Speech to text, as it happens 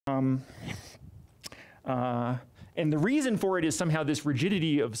And the reason for it is somehow this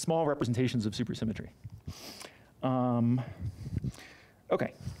rigidity of small representations of supersymmetry.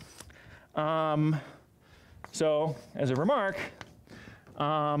 Okay. So as a remark,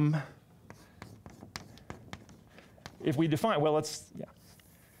 if we define, well,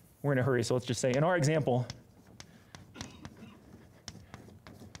 we're in a hurry, so let's just say in our example,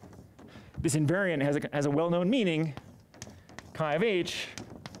 this invariant has a well-known meaning. Chi of h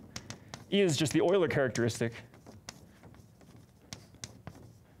is just the Euler characteristic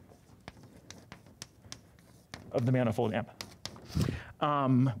of the manifold M,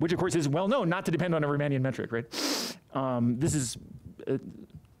 which of course is well known not to depend on a Riemannian metric, right? This is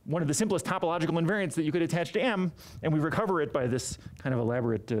one of the simplest topological invariants that you could attach to M, and we recover it by this kind of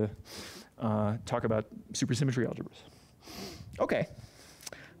elaborate talk about supersymmetry algebras. Okay.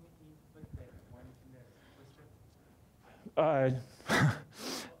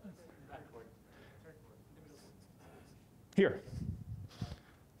 Here.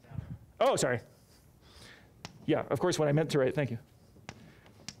 Oh, sorry. Yeah, of course, what I meant to write, thank you.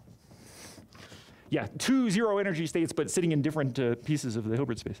 Yeah, two zero energy states, but sitting in different pieces of the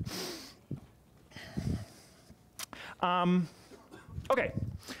Hilbert space. Okay,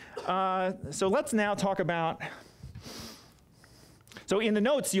 so let's now talk about, so in the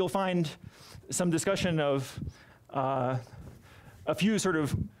notes you'll find some discussion of a few sort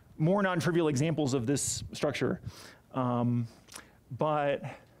of more non-trivial examples of this structure. But,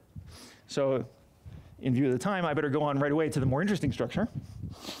 so in view of the time, I better go on right away to the more interesting structure.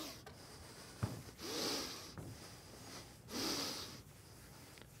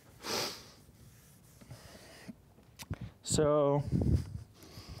 So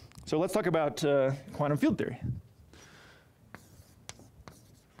let's talk about quantum field theory.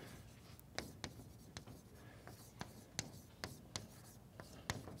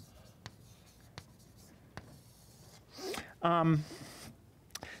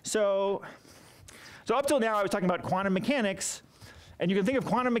 So up till now I was talking about quantum mechanics, and you can think of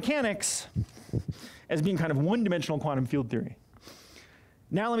quantum mechanics as being kind of one-dimensional quantum field theory.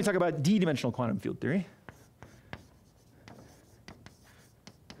 Now let me talk about d-dimensional quantum field theory.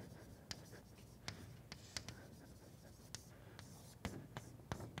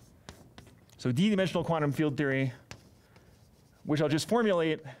 So d-dimensional quantum field theory, which I'll just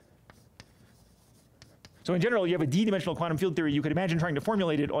formulate. So in general, you have a d-dimensional quantum field theory. You could imagine trying to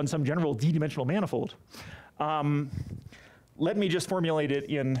formulate it on some general d-dimensional manifold. Let me just formulate it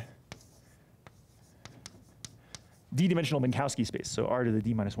in d-dimensional Minkowski space, so r to the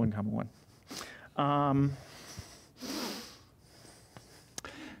d minus 1 comma 1.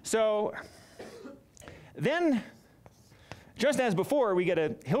 So then, just as before, we get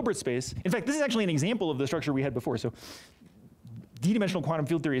a Hilbert space. In fact, this is actually an example of the structure we had before. So d-dimensional quantum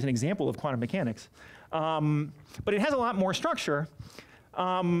field theory is an example of quantum mechanics. But it has a lot more structure.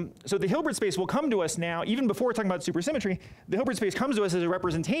 So the Hilbert space will come to us now, even before we're talking about supersymmetry, the Hilbert space comes to us as a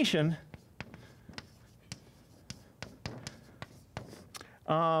representation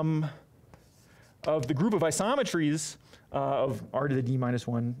of the group of isometries of r to the d minus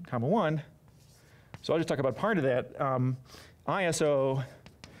 1 comma 1. So I'll just talk about part of that. ISO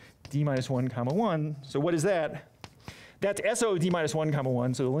d minus 1 comma 1. So what is that? That's SO d minus 1 comma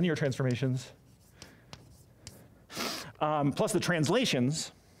 1, so the linear transformations, plus the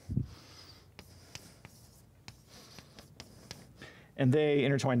translations. And they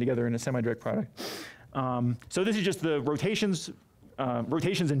intertwine together in a semi-direct product. So this is just the rotations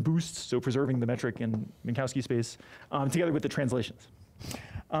and boosts, so preserving the metric in Minkowski space, together with the translations.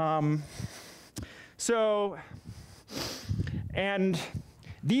 And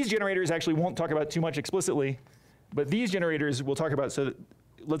these generators actually won't talk about too much explicitly, but these generators we'll talk about, so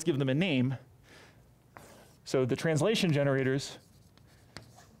let's give them a name. So the translation generators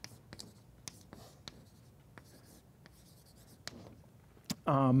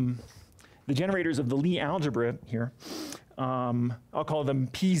the generators of the Lie algebra here, I'll call them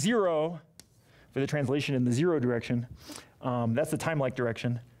P0 for the translation in the 0 direction. That's the time-like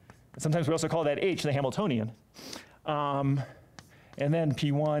direction. Sometimes we also call that H, the Hamiltonian. And then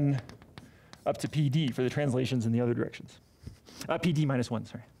P1 up to PD for the translations in the other directions. PD minus 1,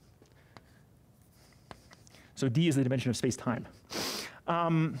 sorry. So D is the dimension of space-time.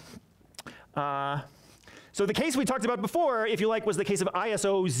 So the case we talked about before, if you like, was the case of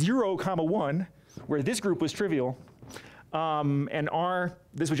ISO 0, comma 1, where this group was trivial. And R,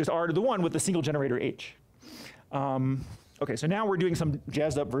 this was just R to the 1 with the single generator H. Okay, so now we're doing some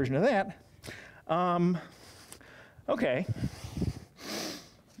jazzed up version of that. Okay.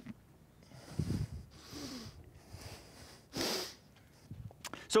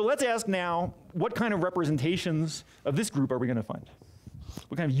 So let's ask now, what kind of representations of this group are we going to find?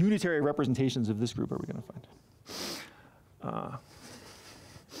 What kind of unitary representations of this group are we going to find?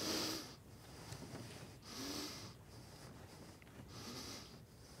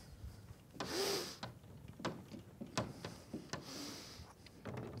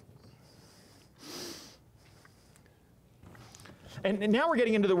 And now we're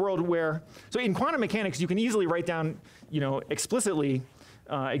getting into the world where, so in quantum mechanics, you can easily write down, explicitly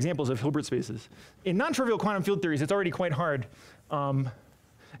examples of Hilbert spaces. In non-trivial quantum field theories, it's already quite hard, and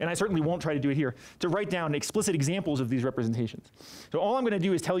I certainly won't try to do it here, to write down explicit examples of these representations. So all I'm going to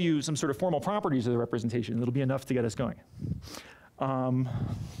do is tell you some sort of formal properties of the representation. It'll be enough to get us going.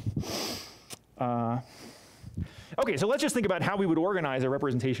 Okay, so let's just think about how we would organize a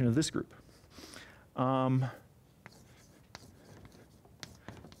representation of this group.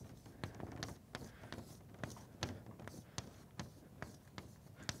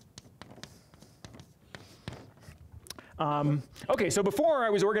 Okay, so before I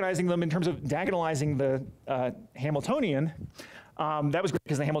was organizing them in terms of diagonalizing the Hamiltonian. That was great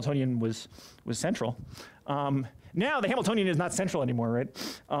because the Hamiltonian was central. Now the Hamiltonian is not central anymore, right?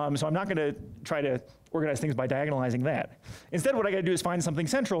 So I'm not going to try to organize things by diagonalizing that. Instead, what I got to do is find something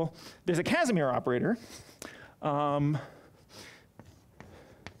central. There's a Casimir operator. So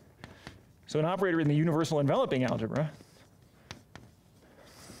an operator in the universal enveloping algebra,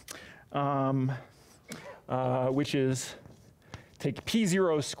 which is take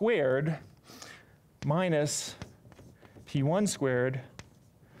P0 squared minus P1 squared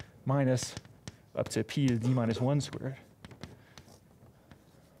minus up to P to D minus 1 squared.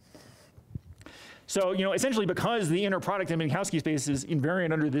 So, essentially because the inner product in Minkowski space is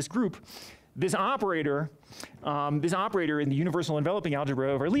invariant under this group, this operator in the universal enveloping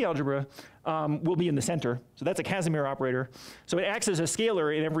algebra of our Lie algebra will be in the center. So that's a Casimir operator. So it acts as a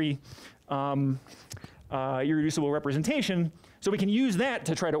scalar in every irreducible representation. So we can use that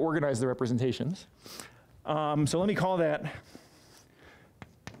to try to organize the representations. So let me call that,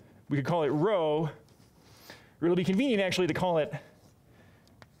 we could call it rho, or it'll be convenient actually to call it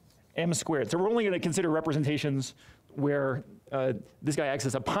m squared. So we're only going to consider representations where this guy acts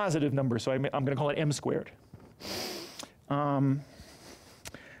as a positive number, so I'm going to call it m squared. Okay,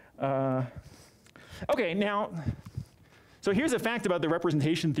 now, so here's a fact about the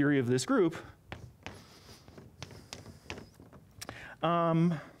representation theory of this group.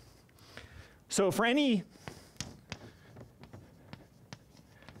 So for any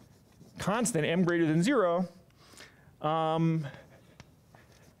constant m greater than 0, and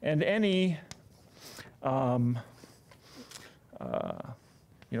any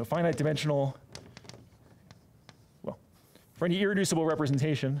finite dimensional, well, for any irreducible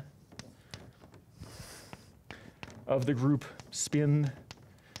representation of the group spin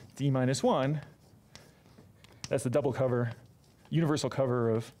d minus 1, that's the double cover, universal cover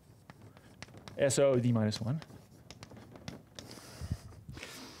of SO d minus 1.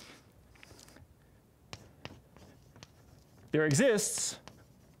 There exists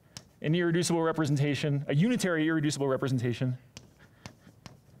an irreducible representation, a unitary irreducible representation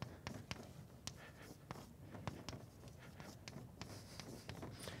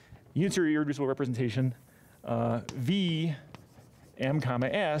V m comma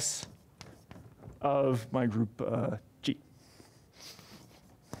s of my group G.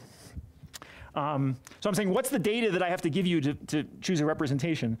 So I'm saying, what's the data that I have to give you to choose a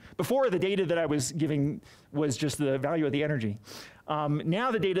representation? Before, the data that I was giving was just the value of the energy.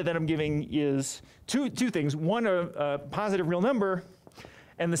 Now the data that I'm giving is two things. One, a positive real number,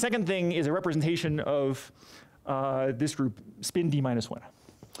 and the second thing is a representation of this group spin d minus 1.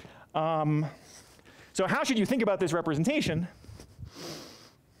 So how should you think about this representation?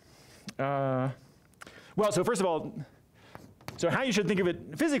 Well, so first of all, so how you should think of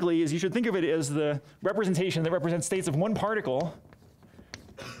it physically is you should think of it as the representation that represents states of one particle.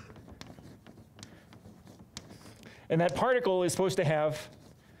 And that particle is supposed to have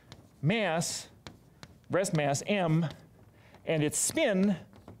mass, rest mass, m, and its spin.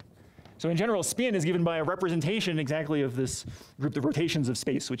 So in general, spin is given by a representation exactly of this group, the rotations of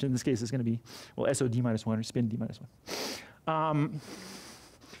space, which in this case is going to be, well, SO d minus 1 or spin d minus 1.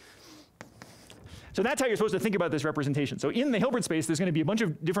 So that's how you're supposed to think about this representation. So in the Hilbert space, there's going to be a bunch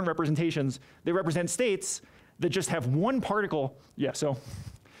of different representations that represent states that just have one particle. Yeah, so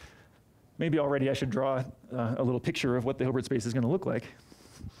maybe already I should draw a little picture of what the Hilbert space is going to look like.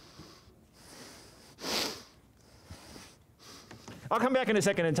 I'll come back in a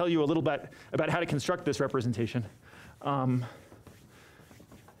second and tell you a little bit about how to construct this representation. But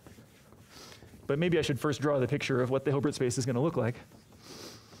maybe I should first draw the picture of what the Hilbert space is going to look like.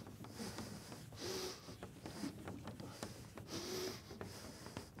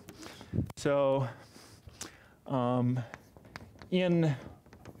 So in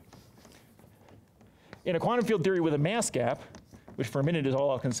a quantum field theory with a mass gap, which for a minute is all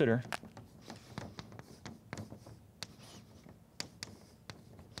I'll consider,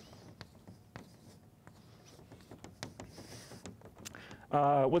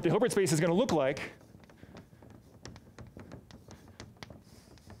 what the Hilbert space is going to look like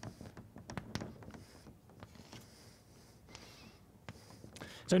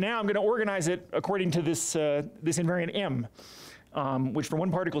so now I'm going to organize it according to this, this invariant M, which for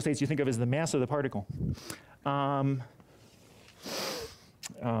one particle states you think of as the mass of the particle. And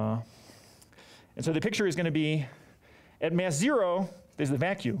so the picture is going to be at mass 0, there's the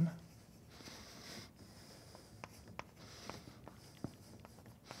vacuum.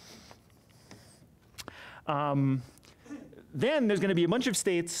 Then there's going to be a bunch of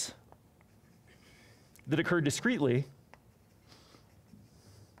states that occur discretely.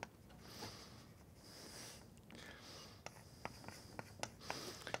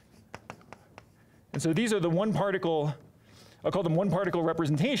 And so these are the one particle, I'll call them one particle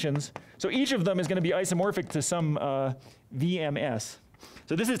representations. So each of them is going to be isomorphic to some VMS.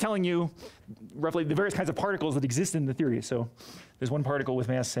 So this is telling you roughly the various kinds of particles that exist in the theory. So there's one particle with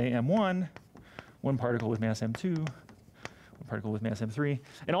mass, say, M1, one particle with mass M2, one particle with mass M3,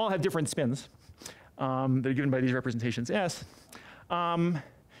 and all have different spins that are given by these representations S. And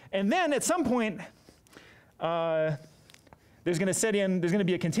then at some point, there's going to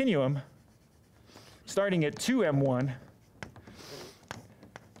be a continuum starting at 2M1.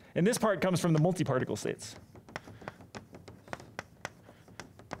 And this part comes from the multi-particle states.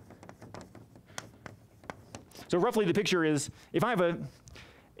 So roughly the picture is, if I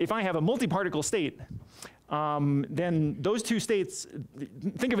have a multi-particle state, then those two states,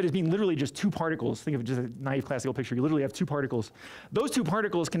 think of it as being literally just two particles. Think of it just a naive classical picture. You literally have two particles. Those two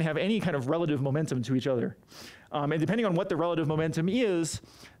particles can have any kind of relative momentum to each other. And depending on what the relative momentum is,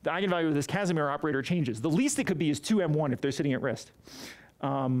 the eigenvalue of this Casimir operator changes. The least it could be is 2m1 if they're sitting at rest.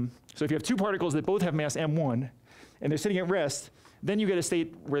 So if you have two particles that both have mass m1, and they're sitting at rest, then you get a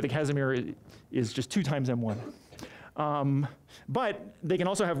state where the Casimir is just 2 times m1. But they can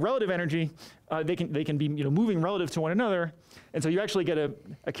also have relative energy. They can be moving relative to one another. And so you actually get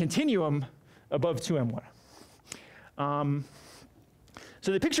a continuum above 2m1.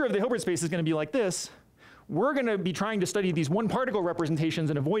 So the picture of the Hilbert space is going to be like this. We're going to be trying to study these one particle representations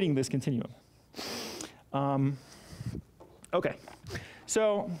and avoiding this continuum. OK.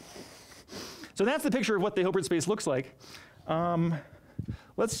 So that's the picture of what the Hilbert space looks like.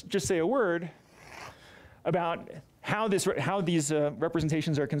 Let's just say a word about how these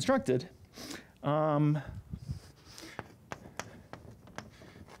representations are constructed.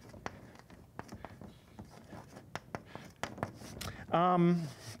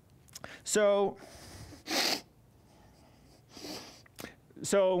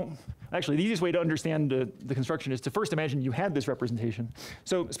 So actually, the easiest way to understand the construction is to first imagine you had this representation.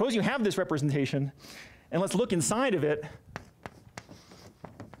 So suppose you have this representation, and let's look inside of it.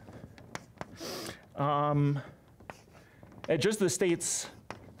 At just the states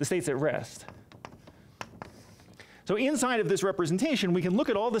at rest. So inside of this representation, we can look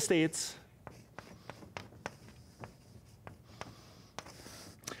at all the states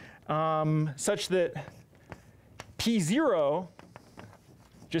such that P0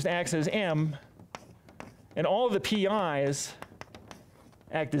 just acts as M, and all of the PIs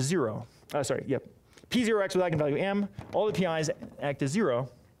act as 0. Sorry, yep. P0 acts with eigenvalue M, all the PIs act as 0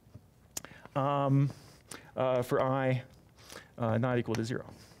 for I not equal to 0.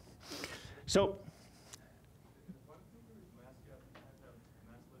 So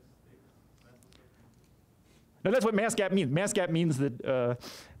no, that's what mass gap means. Mass gap means that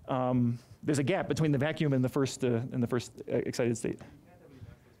there's a gap between the vacuum and the first excited state.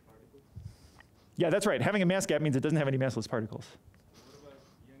 Yeah, that's right. Having a mass gap means it doesn't have any massless particles.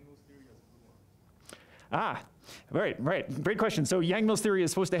 Ah, right. Great question. So Yang-Mills theory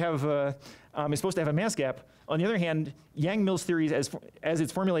is supposed to have a mass gap. On the other hand, Yang-Mills theory, as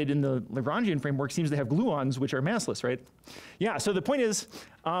it's formulated in the Lagrangian framework, seems to have gluons which are massless, right? Yeah. So the point is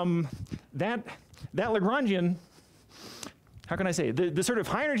that Lagrangian, how can I say, the sort of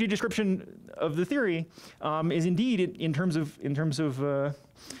high energy description of the theory is indeed in terms of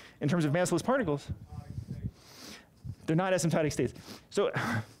massless particles. They're not asymptotic states. So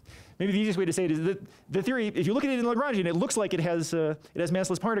maybe the easiest way to say it is that the theory, if you look at it in Lagrangian, it looks like it has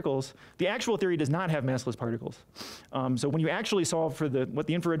massless particles. The actual theory does not have massless particles. So when you actually solve for what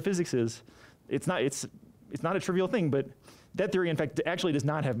the infrared physics is, it's not a trivial thing, but that theory, in fact, actually does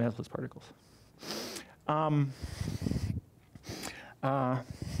not have massless particles.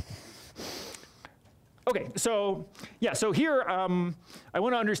 Okay, so yeah, so here I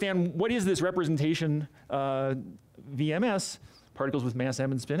want to understand what is this representation VMS, particles with mass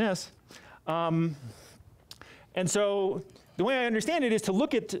m and spin s. And so the way I understand it is to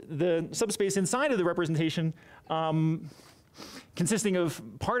look at the subspace inside of the representation consisting of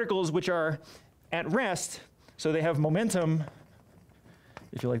particles which are at rest, so they have momentum.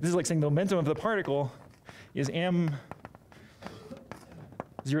 If you like, this is like saying the momentum of the particle is m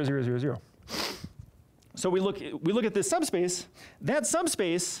 0, 0, 0, 0. So we look at this subspace. That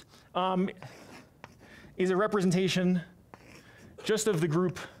subspace is a representation just of the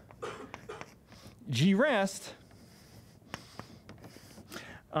group G rest,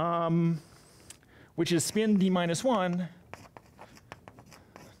 which is spin d minus 1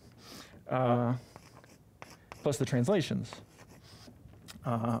 plus the translations,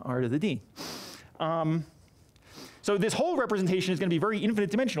 r to the d. So this whole representation is going to be very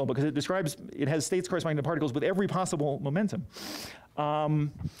infinite dimensional because it has states corresponding to particles with every possible momentum.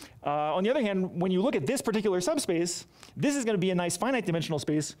 On the other hand, when you look at this particular subspace, this is going to be a nice finite dimensional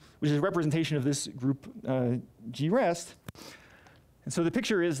space, which is a representation of this group G rest. And so the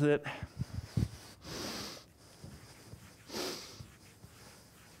picture is that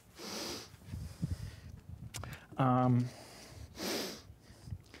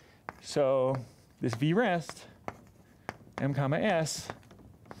so this V rest m comma s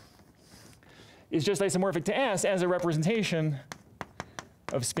is just isomorphic to s as a representation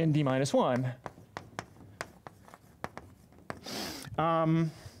of spin d minus 1. And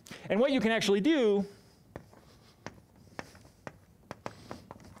what you can actually do,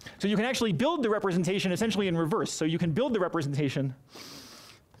 so you can actually build the representation essentially in reverse. So you can build the representation,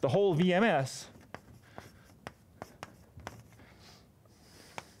 the whole VMS,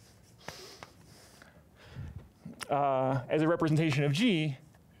 as a representation of G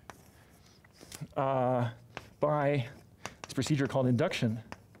by this procedure called induction,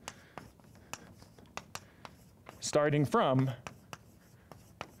 starting from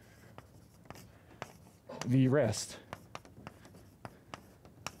V rest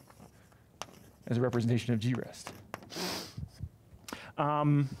as a representation of G rest.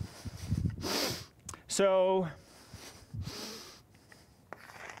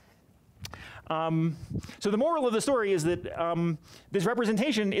 So the moral of the story is that this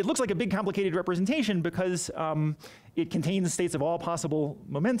representation, it looks like a big complicated representation because it contains states of all possible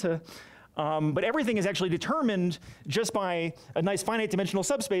momenta, but everything is actually determined just by a nice finite dimensional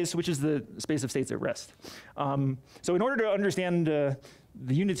subspace, which is the space of states at rest. So in order to understand the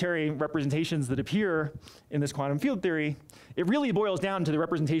unitary representations that appear in this quantum field theory, it really boils down to the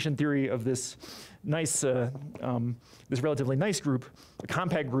representation theory of this nice, this relatively nice group, a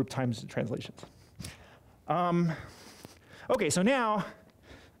compact group times translations. Okay, so now,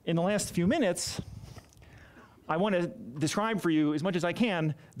 in the last few minutes, I want to describe for you, as much as I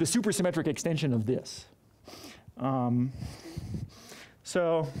can, the supersymmetric extension of this.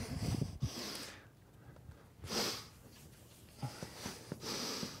 So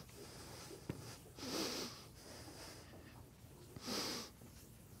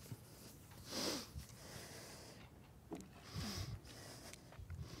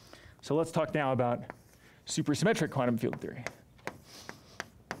let's talk now about supersymmetric quantum field theory.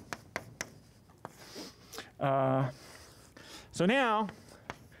 So now,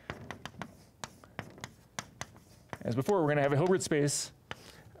 as before, we're going to have a Hilbert space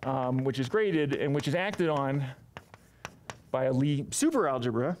which is graded and which is acted on by a Lie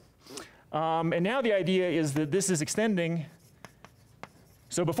superalgebra. And now the idea is that this is extending.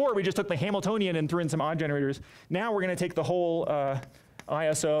 So before we just took the Hamiltonian and threw in some odd generators. Now we're going to take the whole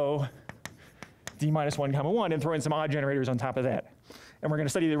ISO d minus 1 comma 1 and throw in some odd generators on top of that. And we're going to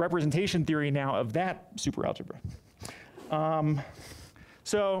study the representation theory now of that superalgebra.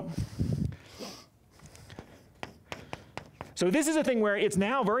 So this is a thing where it's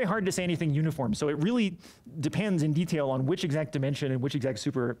now very hard to say anything uniform. So it really depends in detail on which exact dimension and which exact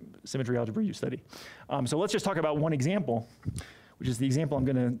supersymmetry algebra you study. So let's just talk about one example, which is the example it's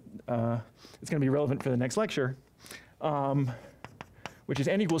going to be relevant for the next lecture, which is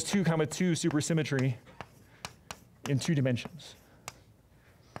n equals 2 comma 2 supersymmetry in 2 dimensions.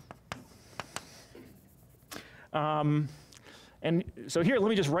 And so here, let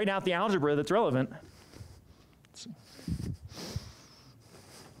me just write out the algebra that's relevant.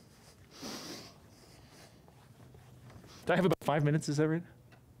 Do I have about 5 minutes, is that right?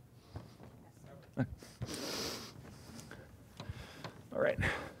 All right.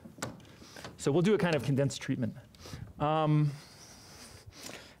 So we'll do a kind of condensed treatment.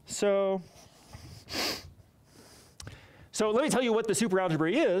 So let me tell you what the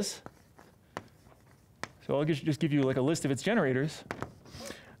superalgebra is. So I'll just give you like a list of its generators.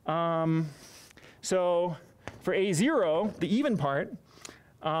 So for A0, the even part,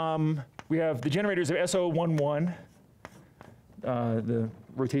 we have the generators of SO11, the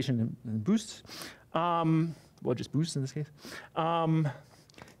rotation and boosts. Well, just boosts in this case.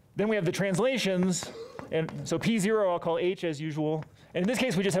 Then we have the translations. And so P0 I'll call H as usual. And in this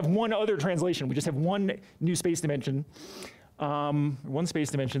case, we just have one other translation. We just have one new space dimension, one space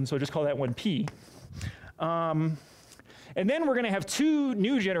dimension. So I'll just call that one P. And then we're going to have two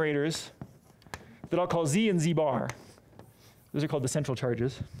new generators that I'll call Z and Z bar. Those are called the central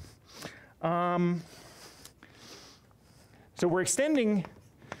charges. So we're extending,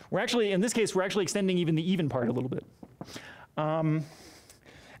 in this case, we're actually extending even the even part a little bit. And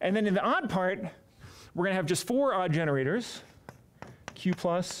then in the odd part, we're going to have just 4 odd generators, Q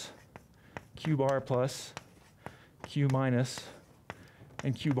plus, Q bar plus, Q minus,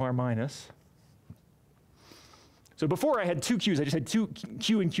 and Q bar minus. So before I had 2 Qs, I just had 2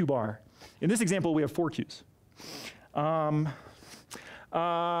 Q and Q bar. In this example, we have 4 Qs.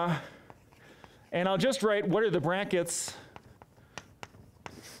 And I'll just write what are the brackets.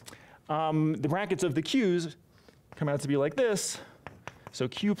 The brackets of the Qs come out to be like this. So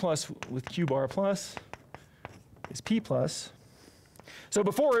Q plus with Q bar plus is P plus. So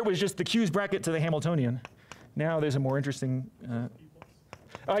before it was just the Q's bracket to the Hamiltonian. Now there's a more interesting,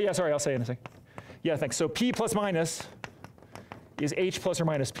 oh yeah, sorry, I'll say it in a second. Yeah, thanks. So P plus minus is H plus or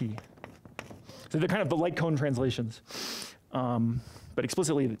minus P. So they're kind of the light cone translations. But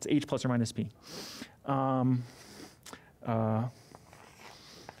explicitly, it's H plus or minus P. Okay, I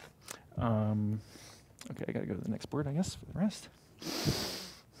gotta go to the next board, I guess, for the rest.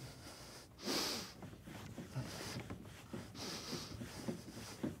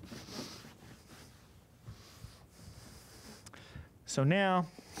 So now,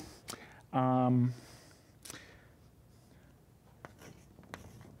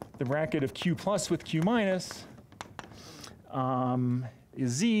 the bracket of Q plus with Q minus is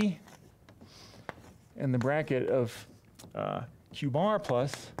Z, and the bracket of Q bar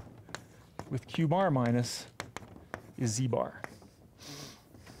plus with Q bar minus is Z bar.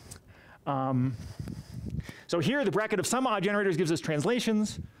 So here, the bracket of some odd generators gives us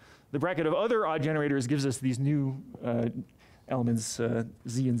translations. The bracket of other odd generators gives us these new elements,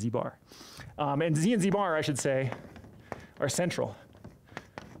 Z and Z bar. And Z and Z bar, I should say, are central.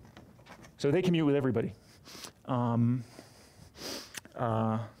 So they commute with everybody. Okay.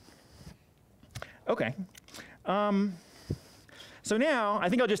 So now, I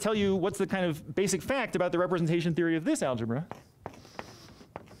think I'll just tell you what's the kind of basic fact about the representation theory of this algebra.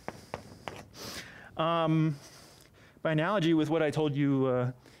 By analogy with what I told you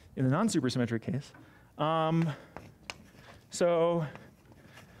in the non-supersymmetric case. So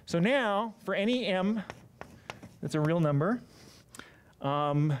now, for any m that's a real number,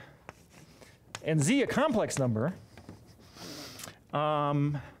 and z a complex number,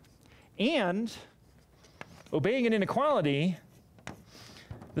 and obeying an inequality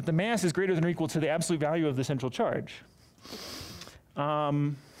that the mass is greater than or equal to the absolute value of the central charge.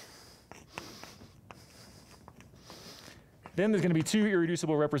 Then there's going to be 2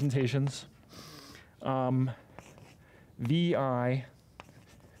 irreducible representations, vi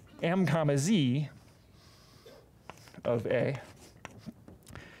m comma z of A.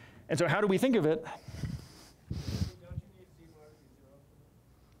 And so how do we think of it?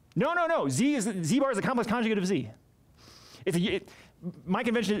 No. Z bar is a complex conjugate of Z. My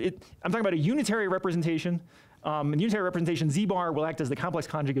convention, I'm talking about a unitary representation. In unitary representation, Z bar will act as the complex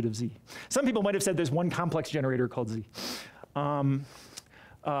conjugate of Z. Some people might have said there's one complex generator called Z.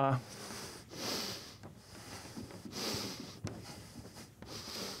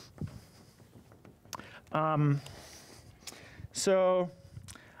 So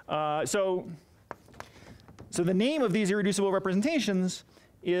the name of these irreducible representations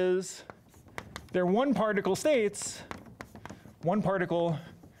is they're one particle states, one particle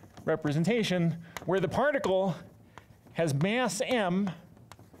representation, where the particle has mass m,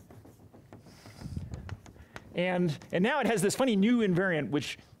 and now it has this funny new invariant,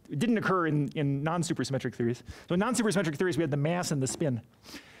 which didn't occur in non-supersymmetric theories. So in non-supersymmetric theories, we had the mass and the spin.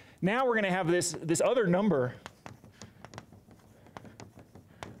 Now we're going to have this other number,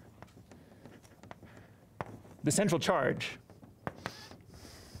 the central charge.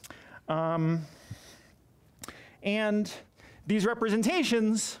 And these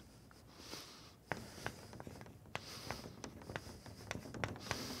representations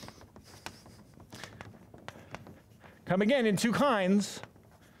come again in 2 kinds.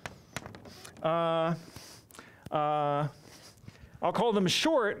 I'll call them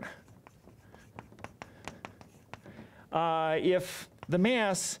short if the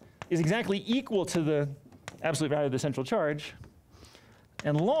mass is exactly equal to the absolute value of the central charge,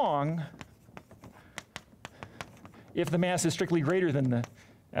 and long if the mass is strictly greater than the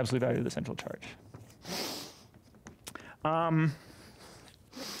absolute value of the central charge.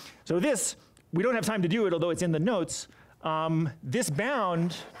 So this, we don't have time to do it, although it's in the notes. This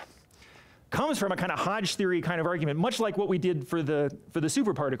bound comes from a kind of Hodge theory kind of argument, much like what we did for the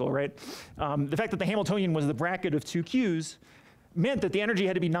superparticle, right? The fact that the Hamiltonian was the bracket of two Q's meant that the energy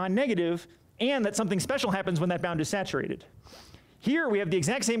had to be non-negative and that something special happens when that bound is saturated. Here we have the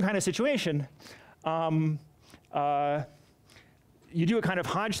exact same kind of situation. You do a kind of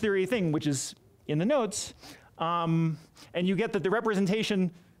Hodge theory thing, which is in the notes, and you get that the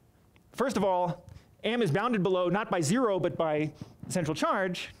representation, first of all, M is bounded below not by 0 but by central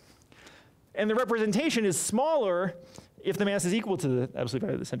charge, and the representation is smaller if the mass is equal to the absolute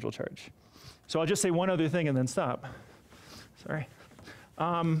value of the central charge. So I'll just say one other thing and then stop. Sorry.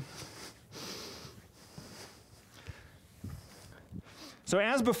 So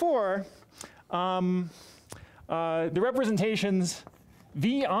as before, the representations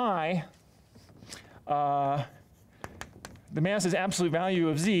VI, the mass is absolute value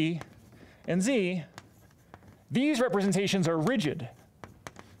of Z, and Z, these representations are rigid.